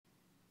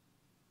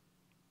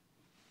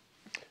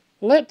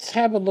Let's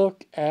have a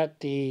look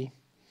at the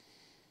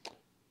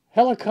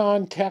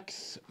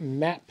Helikon-Tex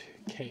Map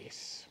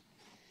Case.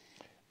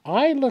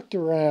 I looked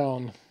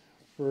around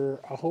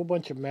for a whole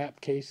bunch of map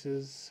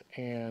cases,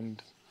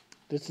 and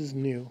this is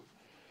new.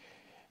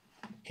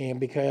 And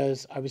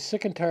because I was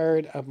sick and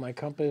tired of my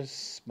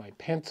compass, my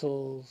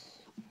pencils,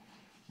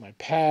 my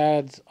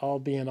pads all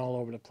being all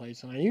over the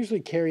place. And I usually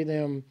carry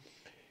them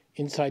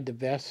inside the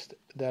vest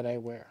that I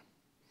wear.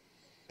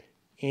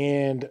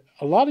 And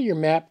a lot of your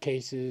map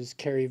cases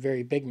carry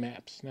very big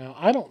maps. Now,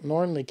 I don't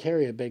normally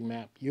carry a big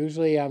map.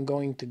 Usually I'm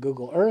going to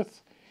Google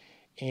Earth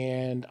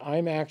and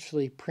I'm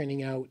actually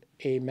printing out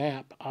a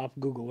map off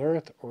Google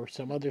Earth or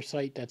some other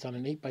site that's on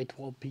an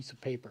 8x12 piece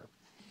of paper.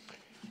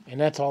 And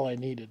that's all I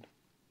needed.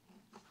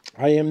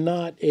 I am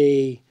not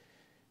a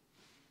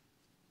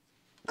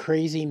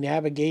crazy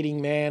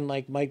navigating man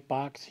like Mike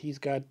Box. He's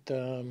got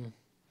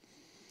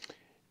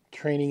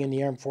training in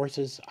the armed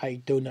forces.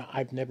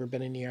 I've never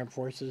been in the armed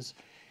forces.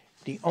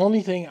 The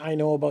only thing I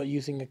know about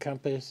using a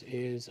compass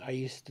is I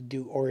used to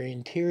do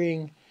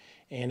orienteering,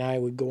 and I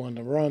would go on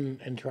the run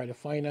and try to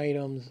find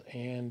items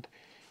and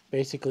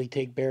basically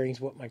take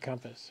bearings with my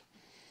compass.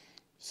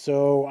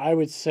 So I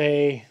would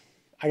say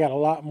I got a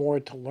lot more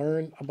to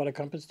learn about a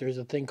compass. There's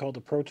a thing called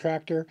a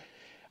protractor.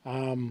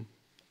 I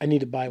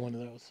need to buy one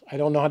of those. I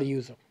don't know how to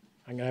use them.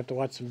 I'm going to have to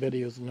watch some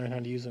videos and learn how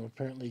to use them.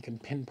 Apparently you can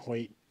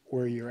pinpoint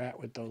where you're at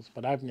with those,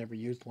 but I've never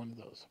used one of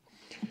those.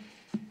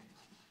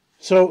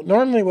 So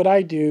normally what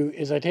I do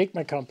is I take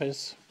my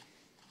compass,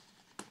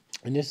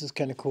 and this is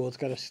kind of cool. It's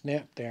got a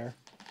snap there,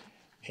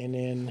 and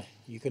then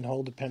you can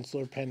hold a pencil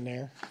or pen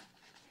there,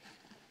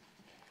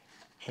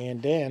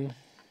 and then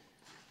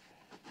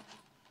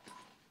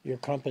your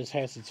compass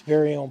has its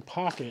very own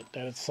pocket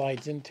that it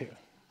slides into.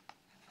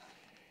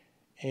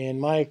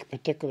 And my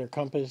particular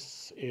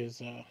compass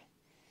is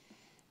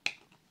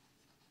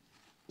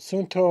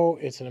Sunto.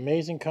 It's an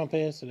amazing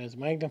compass. It has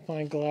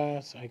magnifying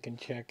glass. I can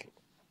check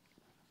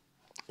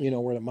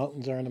where the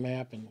mountains are on the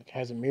map, and it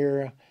has a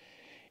mirror,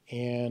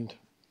 and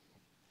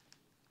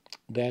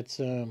that's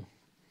a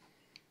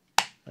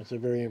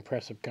very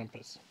impressive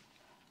compass.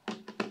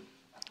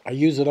 I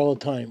use it all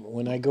the time.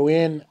 When I go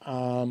in,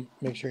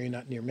 make sure you're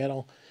not near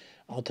metal.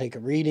 I'll take a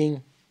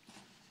reading,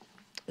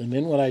 and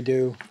then what I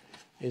do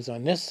is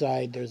on this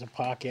side there's a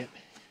pocket,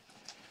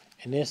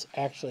 and this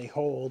actually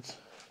holds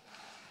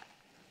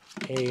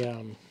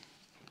a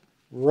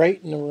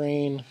right in the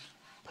rain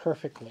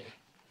perfectly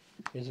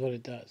is what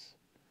it does.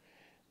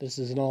 This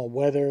is an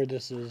all-weather.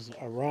 This is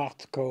a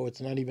Rothko.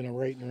 It's not even a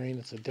right in the rain.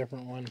 It's a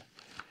different one,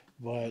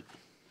 but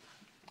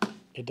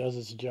it does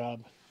its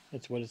job.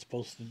 It's what it's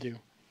supposed to do.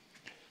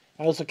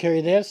 I also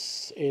carry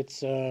this. It's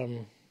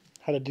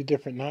how to do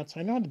different knots.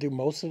 I know how to do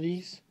most of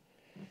these,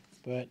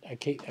 but I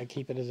keep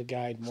it as a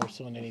guide more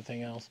so than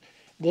anything else.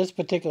 This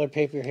particular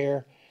paper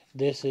here,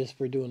 this is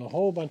for doing a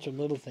whole bunch of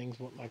little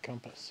things with my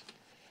compass.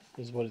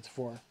 This is what it's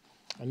for.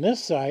 On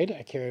this side,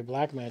 I carry a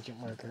black magic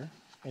marker.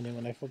 And then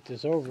when I flip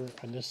this over,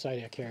 on this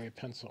side I carry a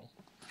pencil.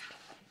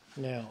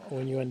 Now,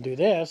 when you undo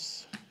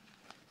this,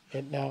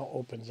 it now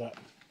opens up.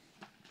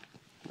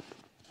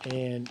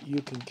 And you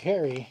can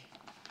carry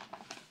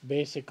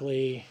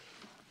basically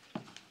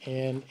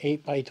an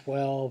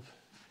 8x12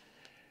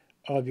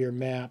 of your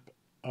map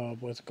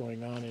of what's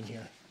going on in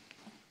here.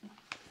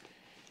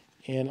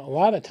 And a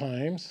lot of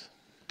times,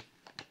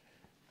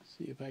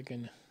 see if I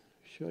can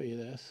show you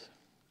this.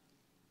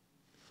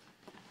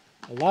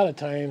 A lot of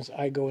times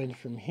I go in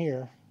from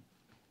here.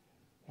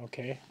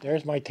 Okay,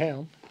 there's my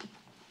town.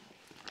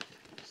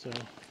 So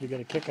you get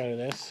a kick out of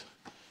this.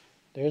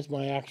 There's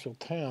my actual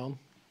town.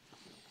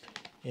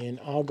 And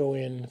I'll go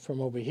in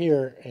from over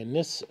here, and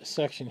this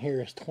section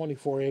here is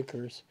 24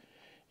 acres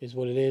is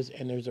what it is,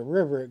 and there's a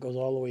river. It goes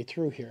all the way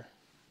through here.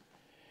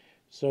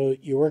 So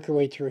you work your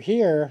way through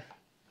here,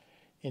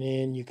 and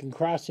then you can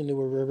cross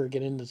into a river,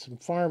 get into some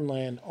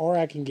farmland, or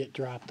I can get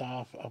dropped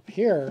off up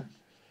here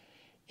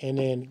and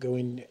then go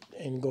in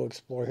and go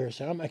explore here.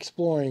 So I'm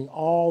exploring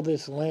all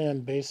this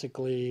land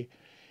basically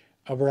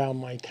around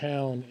my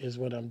town is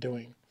what I'm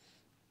doing.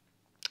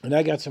 And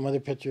I got some other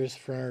pictures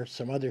for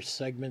some other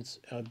segments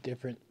of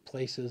different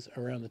places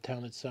around the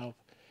town itself.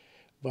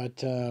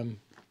 But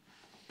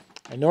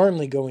I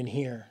normally go in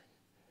here,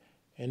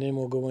 and then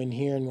we'll go in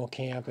here and we'll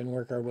camp and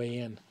work our way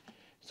in.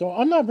 So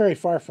I'm not very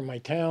far from my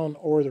town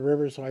or the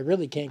river, so I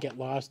really can't get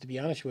lost, to be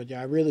honest with you.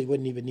 I really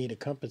wouldn't even need a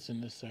compass in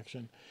this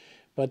section.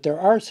 But there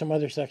are some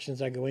other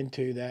sections I go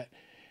into that,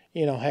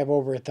 have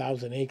over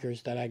 1,000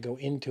 acres that I go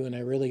into, and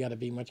I really got to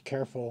be much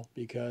careful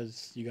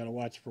because you got to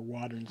watch for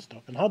water and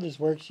stuff. And how this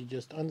works, you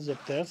just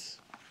unzip this,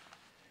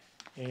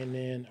 and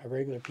then a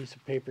regular piece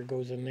of paper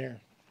goes in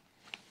there.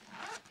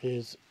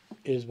 Is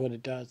what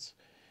it does,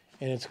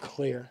 and it's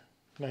clear.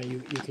 Now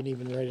you can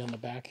even write on the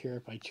back here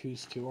if I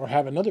choose to, or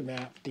have another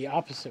map the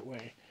opposite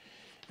way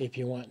if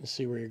you want and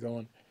see where you're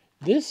going.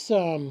 This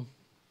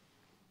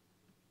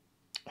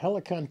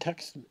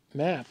Helikon-Tex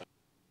map,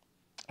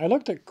 I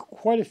looked at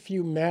quite a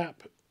few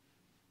map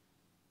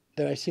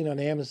that I seen on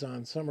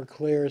Amazon. Some are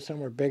clear,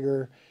 some are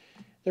bigger.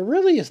 there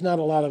really is not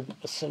a lot of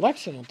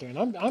selection out there,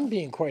 and I'm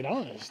being quite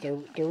honest. There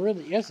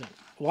really isn't.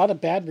 A lot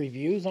of bad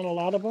reviews on a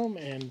lot of them,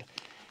 and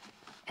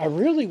I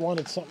really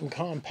wanted something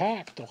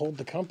compact to hold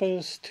the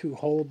compass, to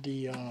hold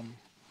the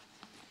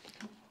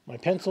my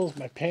pencils,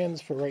 my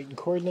pens for writing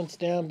coordinates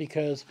down,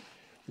 because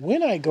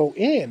when I go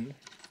in,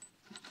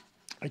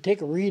 I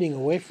take a reading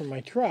away from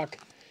my truck,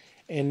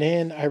 and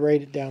then I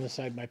write it down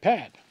beside my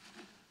pad.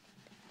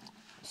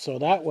 So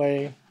that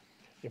way,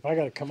 if I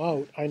got to come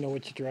out, I know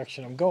which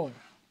direction I'm going.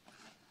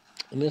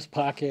 In this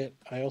pocket,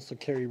 I also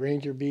carry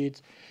Ranger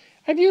beads.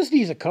 I've used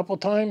these a couple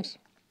times.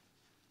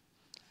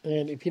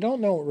 And if you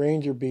don't know what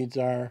Ranger beads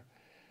are,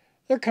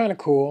 they're kind of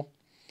cool.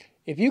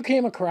 If you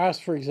came across,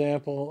 for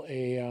example,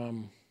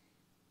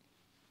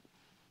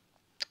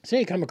 say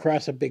you come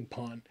across a big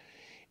pond,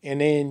 and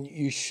then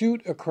you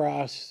shoot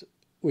across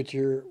with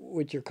your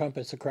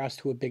compass across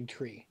to a big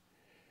tree.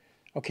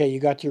 Okay, you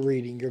got your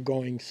reading. You're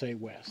going, say,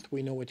 west.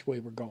 We know which way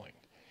we're going.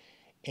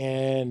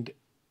 And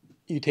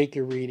you take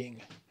your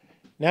reading.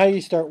 Now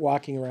you start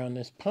walking around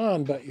this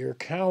pond, but you're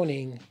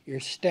counting your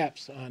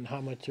steps on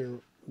how much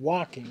you're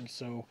walking.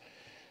 So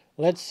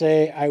let's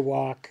say I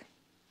walk,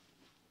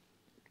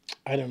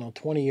 I don't know,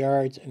 20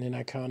 yards, and then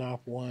I count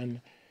off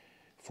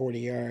 40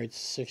 yards,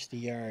 60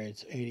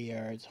 yards, 80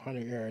 yards,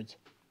 100 yards.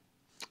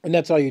 And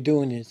that's all you're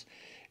doing is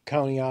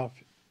counting off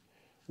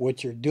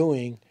what you're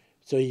doing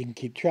so you can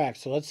keep track.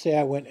 So let's say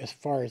I went as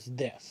far as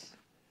this.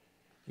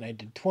 And I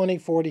did 20,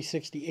 40,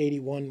 60, 80,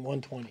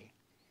 120.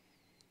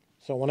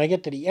 So when I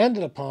get to the end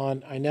of the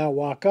pond, I now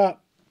walk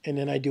up, and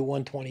then I do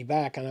 120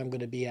 back, and I'm going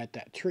to be at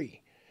that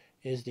tree,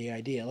 is the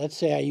idea. Let's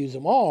say I use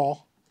them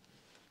all,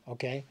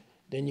 okay?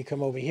 Then you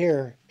come over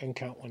here and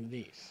count one of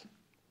these.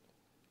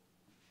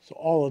 So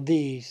all of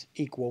these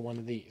equal one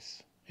of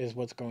these is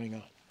what's going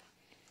on.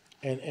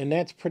 And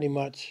that's pretty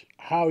much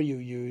how you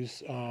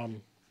use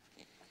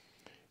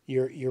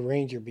your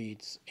Ranger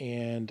beads.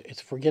 And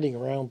it's for getting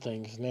around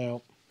things.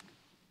 Now,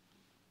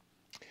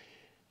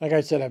 like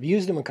I said, I've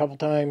used them a couple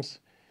times.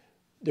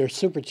 They're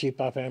super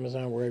cheap off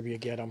Amazon, wherever you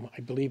get them.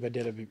 I believe I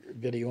did a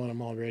video on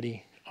them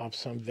already off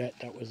some vet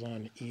that was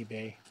on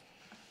eBay.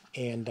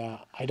 And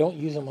I don't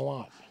use them a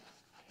lot.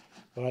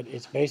 But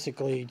it's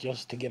basically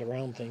just to get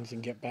around things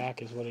and get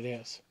back is what it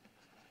is.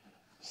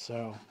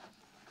 So,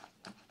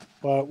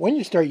 but when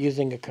you start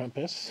using a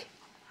compass,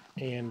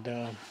 and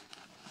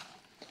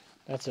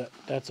that's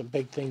a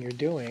big thing you're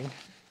doing.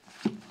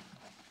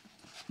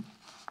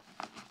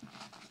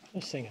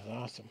 This thing is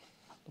awesome.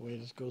 The way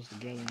this goes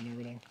together and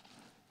everything.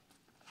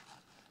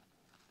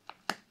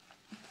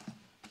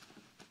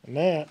 And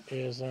that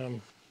is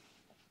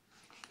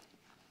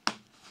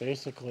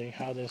basically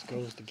how this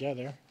goes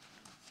together,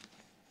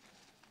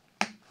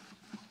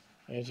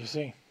 as you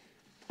see.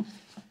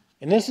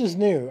 And this is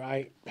new.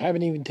 I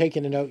haven't even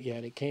taken it out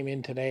yet. It came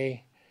in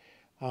today.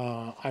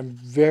 I'm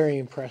very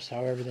impressed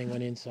how everything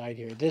went inside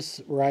here.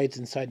 This rides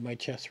inside my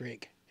chest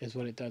rig, is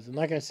what it does. And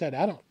like I said,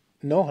 I don't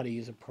know how to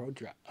use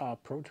a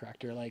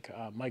protractor like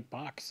Mike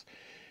Box,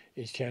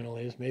 his channel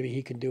is. Maybe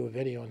he can do a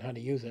video on how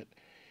to use it.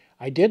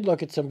 I did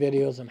look at some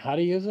videos on how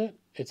to use it.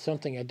 It's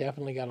something I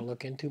definitely got to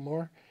look into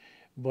more.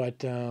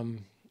 But,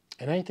 and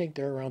I think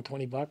they're around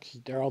 20 bucks.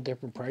 They're all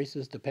different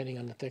prices depending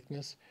on the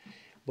thickness.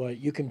 But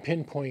you can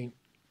pinpoint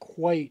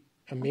quite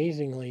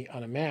amazingly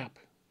on a map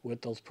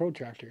with those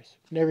protractors.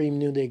 Never even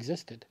knew they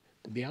existed,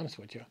 to be honest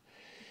with you.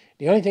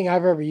 The only thing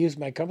I've ever used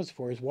my compass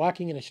for is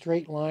walking in a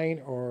straight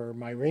line, or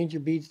my Ranger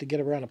beads to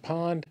get around a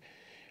pond,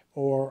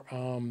 or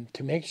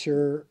to make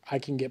sure I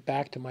can get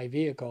back to my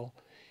vehicle.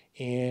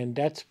 And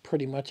that's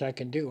pretty much I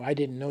can do. I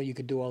didn't know you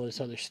could do all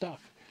this other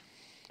stuff.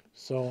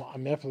 So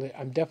I'm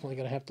definitely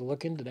going to have to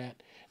look into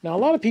that. Now, a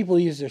lot of people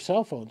use their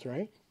cell phones,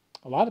 right?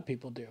 A lot of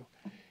people do.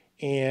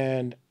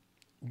 And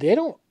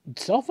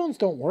cell phones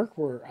don't work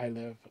where I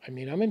live. I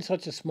mean, I'm in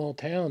such a small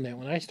town that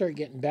when I start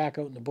getting back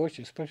out in the bush,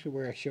 especially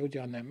where I showed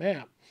you on that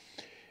map,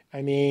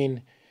 I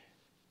mean,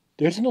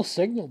 there's no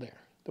signal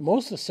there. The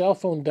most the cell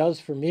phone does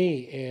for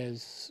me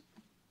is,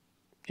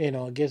 you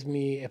know, it gives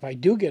me, if I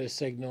do get a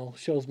signal,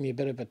 shows me a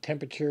bit of a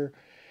temperature,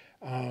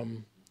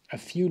 a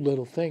few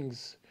little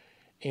things.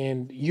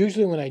 And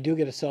usually when I do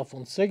get a cell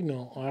phone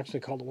signal, I'll actually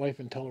call the wife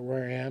and tell her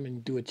where I am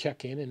and do a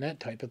check-in and that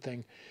type of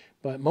thing.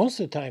 But most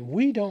of the time,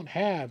 we don't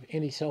have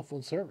any cell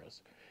phone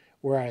service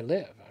where I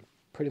live. I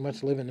pretty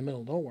much live in the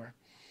middle of nowhere.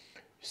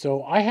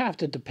 So I have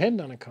to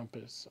depend on a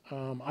compass.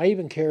 I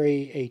even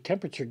carry a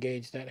temperature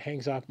gauge that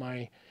hangs off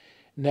my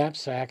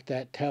knapsack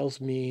that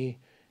tells me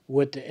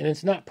what and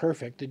it's not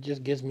perfect. It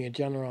just gives me a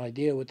general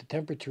idea what the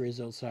temperature is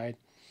outside.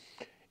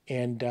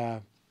 And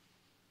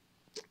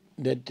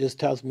that just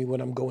tells me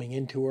what I'm going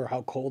into or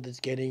how cold it's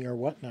getting or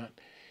whatnot.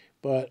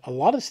 But a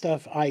lot of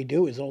stuff I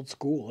do is old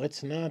school.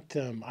 It's not,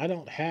 I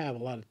don't have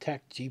a lot of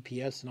tech,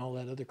 GPS, and all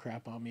that other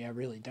crap on me. I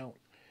really don't.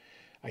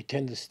 I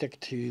tend to stick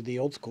to the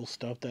old school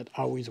stuff that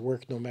always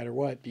works no matter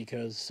what,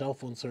 because cell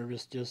phone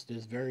service just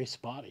is very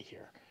spotty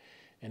here.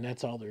 And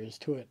that's all there is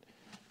to it.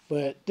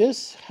 But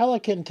this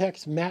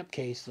Helikon-Tex Map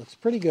Case looks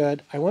pretty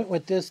good. I went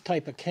with this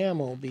type of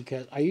camo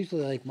because I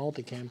usually like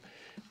multicam.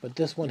 But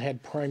this one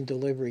had prime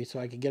delivery, so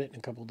I could get it in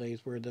a couple days,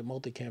 where the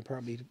multicam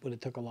probably would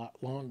have took a lot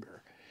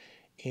longer.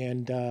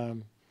 And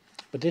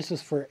but this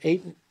is for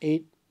eight.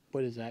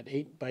 What is that?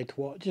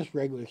 8x12, just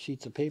regular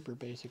sheets of paper,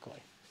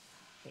 basically.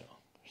 You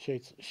know,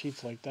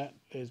 sheets like that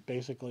is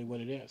basically what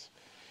it is.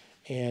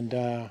 And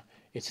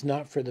it's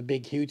not for the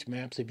big, huge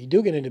maps. If you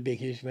do get into big,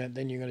 huge map,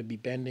 then you're going to be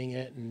bending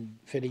it and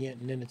fitting it,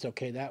 and then it's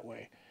okay that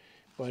way.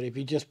 But if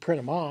you just print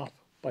them off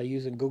by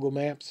using Google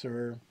Maps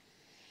or,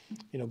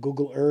 you know,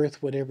 Google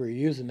Earth, whatever you're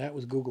using, that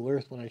was Google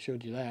Earth when I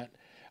showed you that,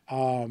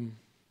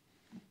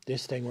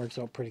 this thing works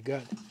out pretty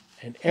good.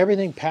 And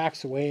everything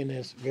packs away in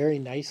this very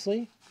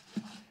nicely.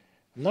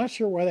 I'm not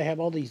sure why they have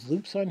all these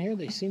loops on here.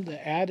 They seem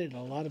to add a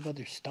lot of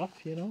other stuff,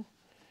 you know.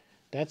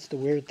 That's the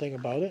weird thing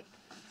about it.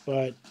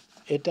 But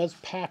it does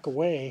pack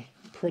away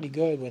pretty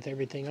good with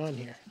everything on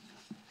here.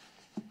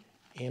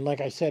 And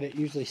like I said, it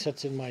usually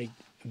sits in my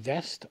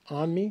vest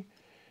on me,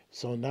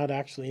 so not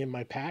actually in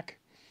my pack.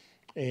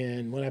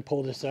 And when I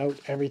pull this out,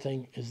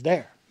 everything is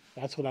there.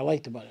 That's what I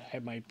liked about it. I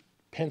have my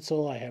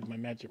pencil, I have my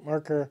magic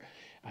marker,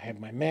 I have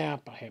my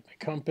map, I have my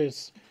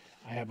compass,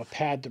 I have a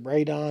pad to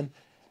write on.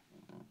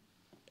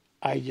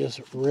 I just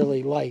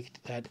really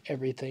liked that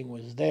everything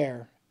was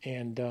there,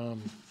 and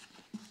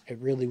it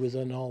really was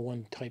an all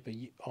one type of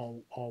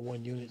all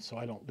one unit, so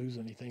I don't lose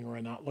anything or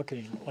I not look at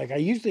anything. Like I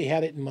usually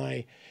had it in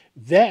my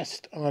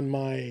vest on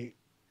my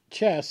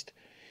chest,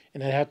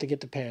 and I'd have to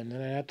get the pen,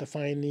 and I'd have to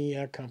find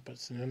the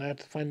compass, and then I'd have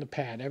to find the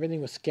pad.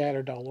 Everything was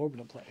scattered all over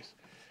the place.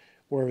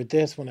 Where with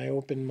this, when I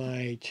open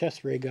my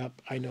chest rig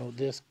up, I know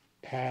this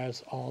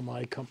has all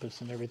my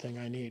compass and everything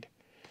I need.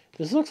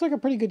 This looks like a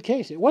pretty good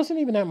case. It wasn't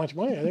even that much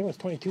money. I think it was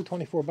 22,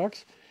 24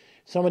 bucks.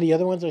 Some of the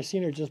other ones I've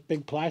seen are just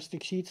big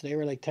plastic sheets. They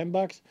were like 10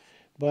 bucks.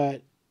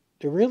 But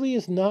there really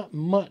is not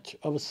much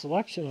of a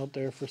selection out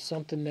there for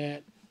something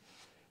that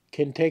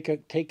can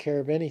take care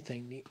of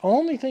anything. The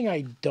only thing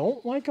I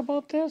don't like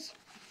about this,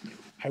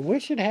 I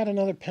wish it had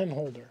another pen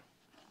holder.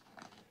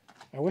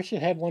 I wish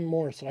it had one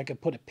more so I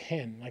could put a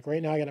pen. Like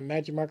right now I got a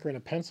magic marker and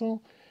a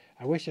pencil.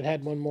 I wish it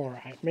had one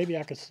more. Maybe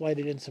I could slide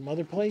it in some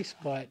other place,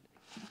 but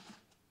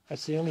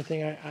that's the only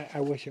thing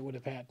I wish it would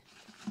have had.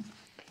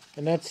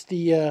 And that's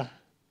the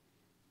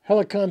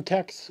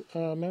Helikon-Tex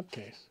Map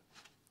Case.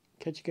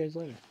 Catch you guys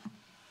later.